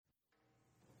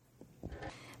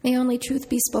May only truth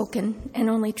be spoken and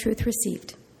only truth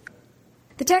received.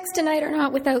 The texts tonight are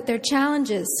not without their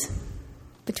challenges,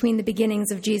 between the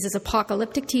beginnings of Jesus'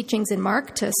 apocalyptic teachings in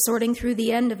Mark to sorting through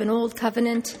the end of an old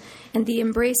covenant and the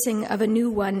embracing of a new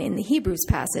one in the Hebrews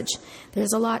passage.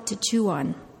 There's a lot to chew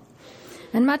on,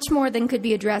 and much more than could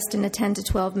be addressed in a 10 to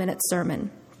 12-minute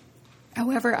sermon.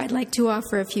 However, I'd like to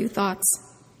offer a few thoughts.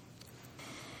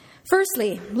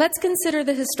 Firstly, let's consider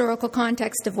the historical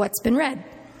context of what's been read.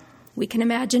 We can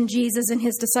imagine Jesus and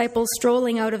his disciples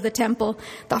strolling out of the temple,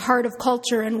 the heart of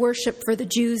culture and worship for the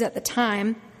Jews at the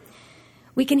time.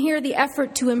 We can hear the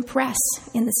effort to impress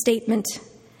in the statement,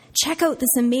 "Check out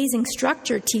this amazing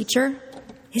structure, teacher.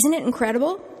 Isn't it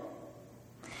incredible?"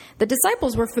 The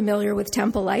disciples were familiar with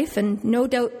temple life, and no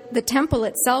doubt the temple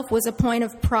itself was a point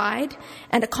of pride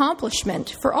and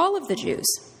accomplishment for all of the Jews,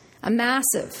 a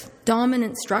massive,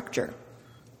 dominant structure.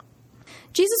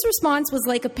 Jesus' response was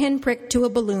like a pinprick to a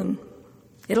balloon.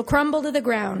 It'll crumble to the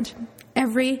ground,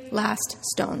 every last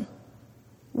stone.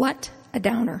 What a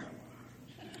downer.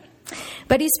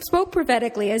 But he spoke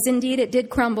prophetically, as indeed it did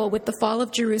crumble with the fall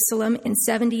of Jerusalem in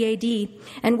 70 AD,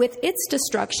 and with its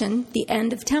destruction, the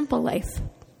end of temple life.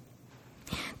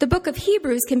 The book of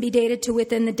Hebrews can be dated to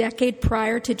within the decade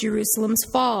prior to Jerusalem's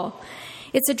fall.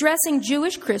 It's addressing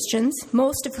Jewish Christians,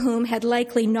 most of whom had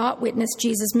likely not witnessed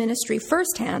Jesus' ministry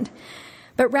firsthand,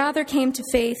 but rather came to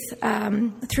faith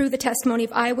through the testimony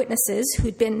of eyewitnesses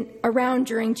who'd been around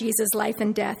during Jesus' life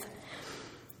and death.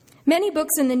 Many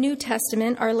books in the New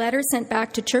Testament are letters sent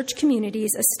back to church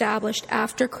communities established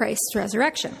after Christ's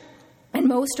resurrection, and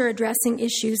most are addressing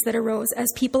issues that arose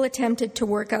as people attempted to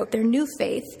work out their new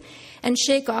faith and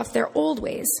shake off their old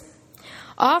ways.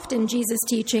 Often Jesus'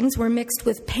 teachings were mixed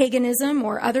with paganism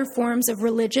or other forms of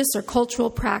religious or cultural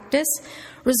practice,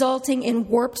 resulting in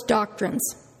warped doctrines,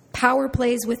 power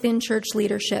plays within church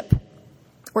leadership,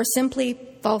 or simply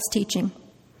false teaching.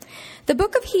 The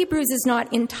book of Hebrews is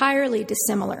not entirely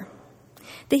dissimilar.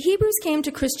 The Hebrews came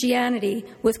to Christianity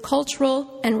with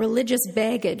cultural and religious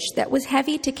baggage that was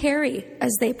heavy to carry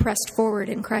as they pressed forward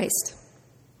in Christ.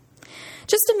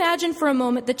 Just imagine for a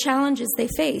moment the challenges they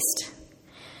faced.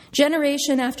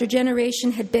 Generation after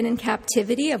generation had been in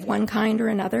captivity of one kind or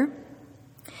another.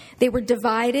 They were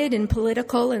divided in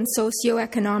political and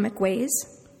socioeconomic ways.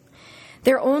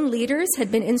 Their own leaders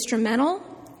had been instrumental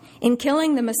in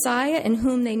killing the Messiah in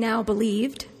whom they now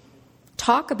believed.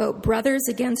 Talk about brothers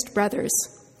against brothers,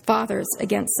 fathers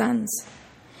against sons.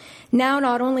 Now,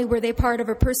 not only were they part of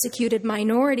a persecuted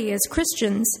minority as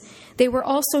Christians, they were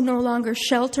also no longer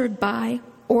sheltered by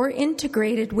or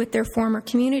integrated with their former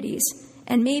communities,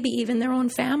 and maybe even their own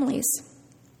families.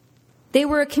 They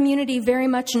were a community very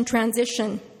much in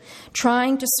transition,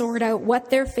 trying to sort out what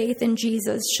their faith in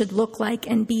Jesus should look like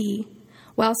and be,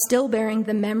 while still bearing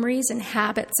the memories and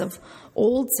habits of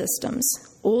old systems,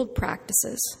 old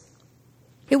practices.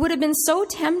 It would have been so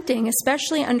tempting,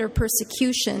 especially under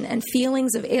persecution and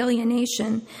feelings of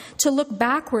alienation, to look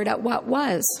backward at what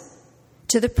was,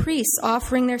 to the priests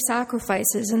offering their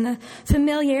sacrifices and the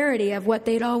familiarity of what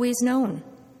they'd always known.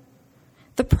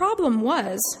 The problem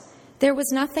was, there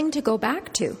was nothing to go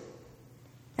back to.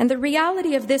 And the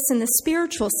reality of this in the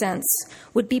spiritual sense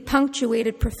would be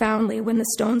punctuated profoundly when the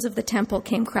stones of the temple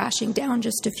came crashing down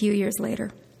just a few years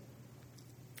later.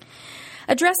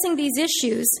 Addressing these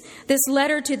issues, this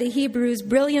letter to the Hebrews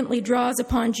brilliantly draws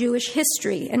upon Jewish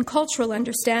history and cultural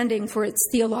understanding for its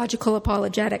theological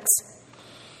apologetics.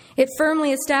 It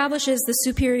firmly establishes the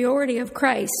superiority of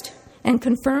Christ and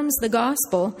confirms the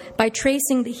gospel by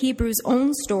tracing the Hebrews'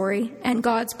 own story and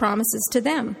God's promises to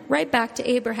them, right back to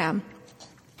Abraham.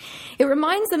 It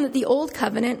reminds them that the old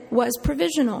covenant was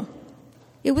provisional.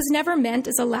 It was never meant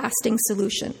as a lasting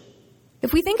solution.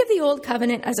 If we think of the old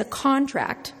covenant as a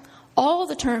contract, all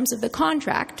the terms of the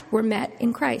contract were met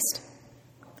in Christ.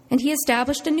 And he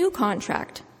established a new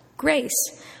contract, grace,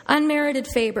 unmerited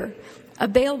favor,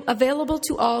 available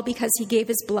to all because he gave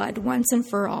his blood once and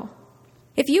for all.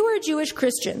 If you were a Jewish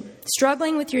Christian,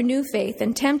 struggling with your new faith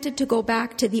and tempted to go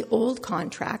back to the old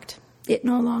contract, it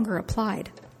no longer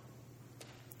applied.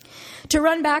 To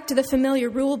run back to the familiar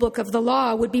rule book of the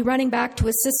law would be running back to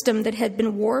a system that had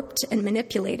been warped and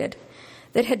manipulated,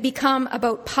 that had become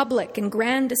about public and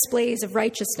grand displays of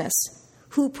righteousness.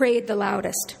 Who prayed the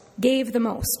loudest, gave the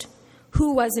most,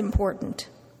 who was important.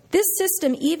 This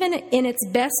system, even in its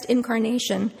best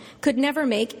incarnation, could never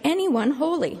make anyone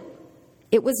holy.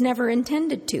 It was never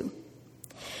intended to.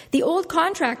 The old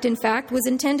contract, in fact, was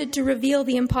intended to reveal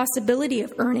the impossibility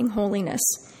of earning holiness,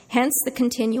 hence the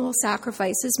continual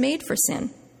sacrifices made for sin.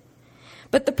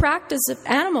 But the practice of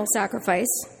animal sacrifice,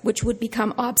 which would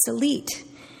become obsolete,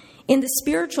 in the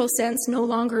spiritual sense, no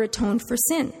longer atoned for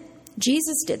sin.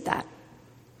 Jesus did that.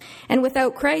 And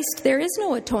without Christ, there is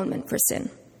no atonement for sin.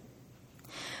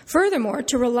 Furthermore,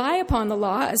 to rely upon the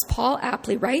law, as Paul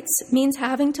aptly writes, means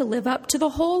having to live up to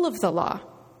the whole of the law,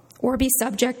 or be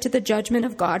subject to the judgment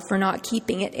of God for not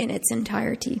keeping it in its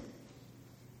entirety.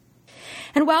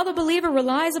 And while the believer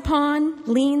relies upon,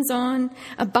 leans on,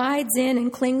 abides in,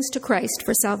 and clings to Christ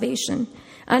for salvation,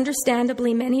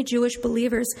 understandably, many Jewish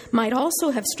believers might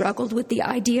also have struggled with the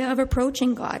idea of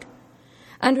approaching God.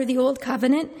 Under the Old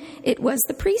Covenant, it was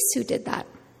the priests who did that,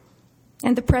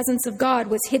 and the presence of God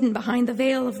was hidden behind the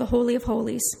veil of the Holy of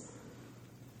Holies.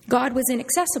 God was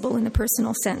inaccessible in the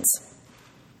personal sense.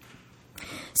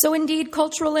 So indeed,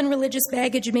 cultural and religious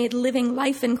baggage made living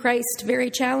life in Christ very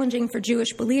challenging for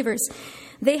Jewish believers.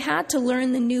 They had to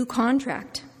learn the new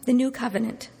contract, the new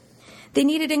covenant. They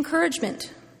needed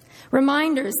encouragement,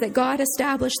 reminders that God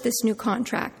established this new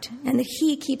contract and that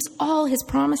He keeps all His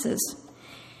promises,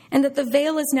 and that the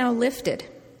veil is now lifted.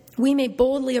 We may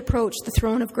boldly approach the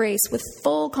throne of grace with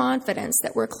full confidence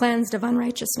that we're cleansed of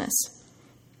unrighteousness.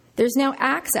 There's now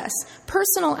access,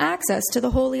 personal access to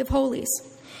the Holy of Holies.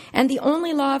 And the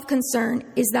only law of concern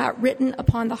is that written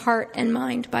upon the heart and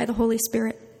mind by the Holy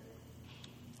Spirit.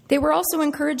 They were also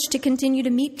encouraged to continue to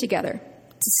meet together,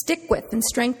 to stick with and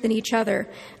strengthen each other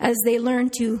as they learn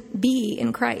to be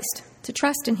in Christ, to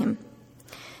trust in Him,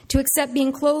 to accept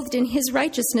being clothed in His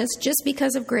righteousness just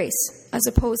because of grace, as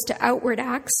opposed to outward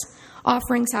acts,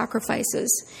 offering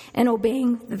sacrifices, and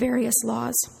obeying the various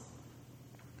laws.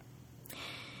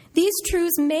 These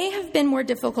truths may have been more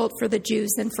difficult for the Jews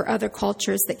than for other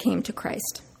cultures that came to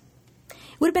Christ.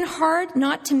 It would have been hard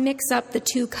not to mix up the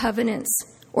two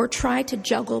covenants or try to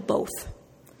juggle both.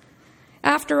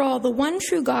 After all, the one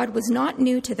true God was not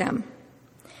new to them.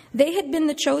 They had been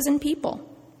the chosen people,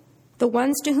 the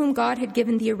ones to whom God had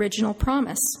given the original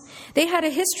promise. They had a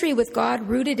history with God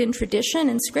rooted in tradition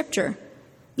and Scripture.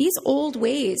 These old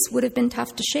ways would have been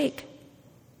tough to shake.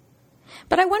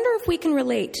 But I wonder if we can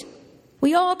relate.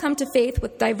 We all come to faith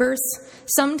with diverse,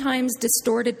 sometimes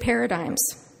distorted paradigms,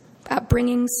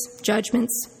 upbringings,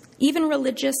 judgments, even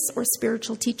religious or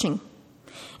spiritual teaching.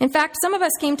 In fact, some of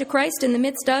us came to Christ in the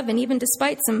midst of and even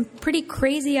despite some pretty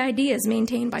crazy ideas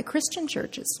maintained by Christian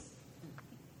churches.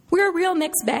 We're a real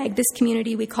mixed bag, this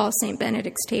community we call St.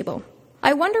 Benedict's Table.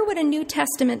 I wonder what a New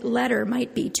Testament letter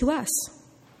might be to us.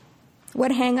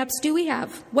 What hang-ups do we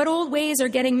have? What old ways are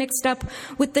getting mixed up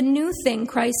with the new thing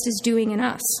Christ is doing in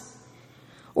us?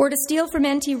 Or to steal from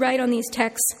N.T. Wright on these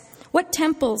texts, what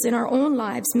temples in our own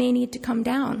lives may need to come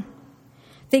down?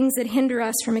 Things that hinder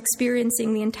us from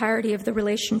experiencing the entirety of the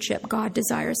relationship God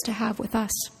desires to have with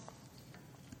us.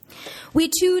 We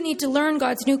too need to learn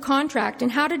God's new contract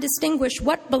and how to distinguish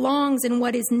what belongs in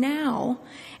what is now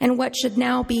and what should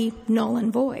now be null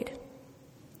and void.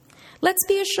 Let's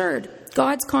be assured,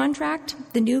 God's contract,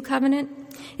 the new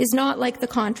covenant, is not like the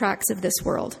contracts of this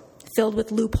world, filled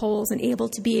with loopholes and able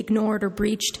to be ignored or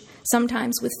breached,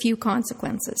 sometimes with few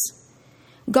consequences.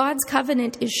 God's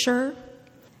covenant is sure,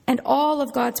 and all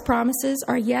of God's promises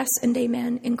are yes and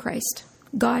amen in Christ.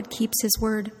 God keeps His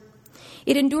word.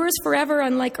 It endures forever,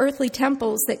 unlike earthly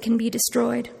temples that can be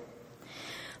destroyed.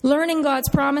 Learning God's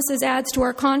promises adds to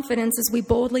our confidence as we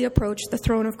boldly approach the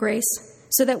throne of grace,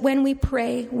 so that when we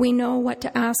pray, we know what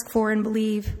to ask for and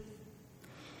believe.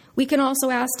 We can also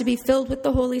ask to be filled with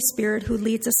the Holy Spirit who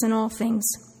leads us in all things,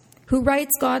 who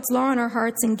writes God's law in our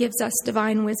hearts and gives us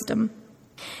divine wisdom.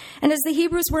 And as the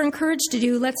Hebrews were encouraged to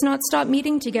do, let's not stop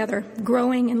meeting together,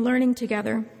 growing and learning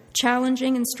together,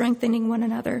 challenging and strengthening one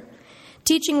another,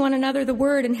 teaching one another the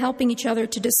word and helping each other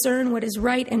to discern what is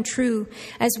right and true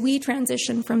as we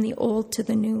transition from the old to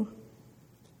the new.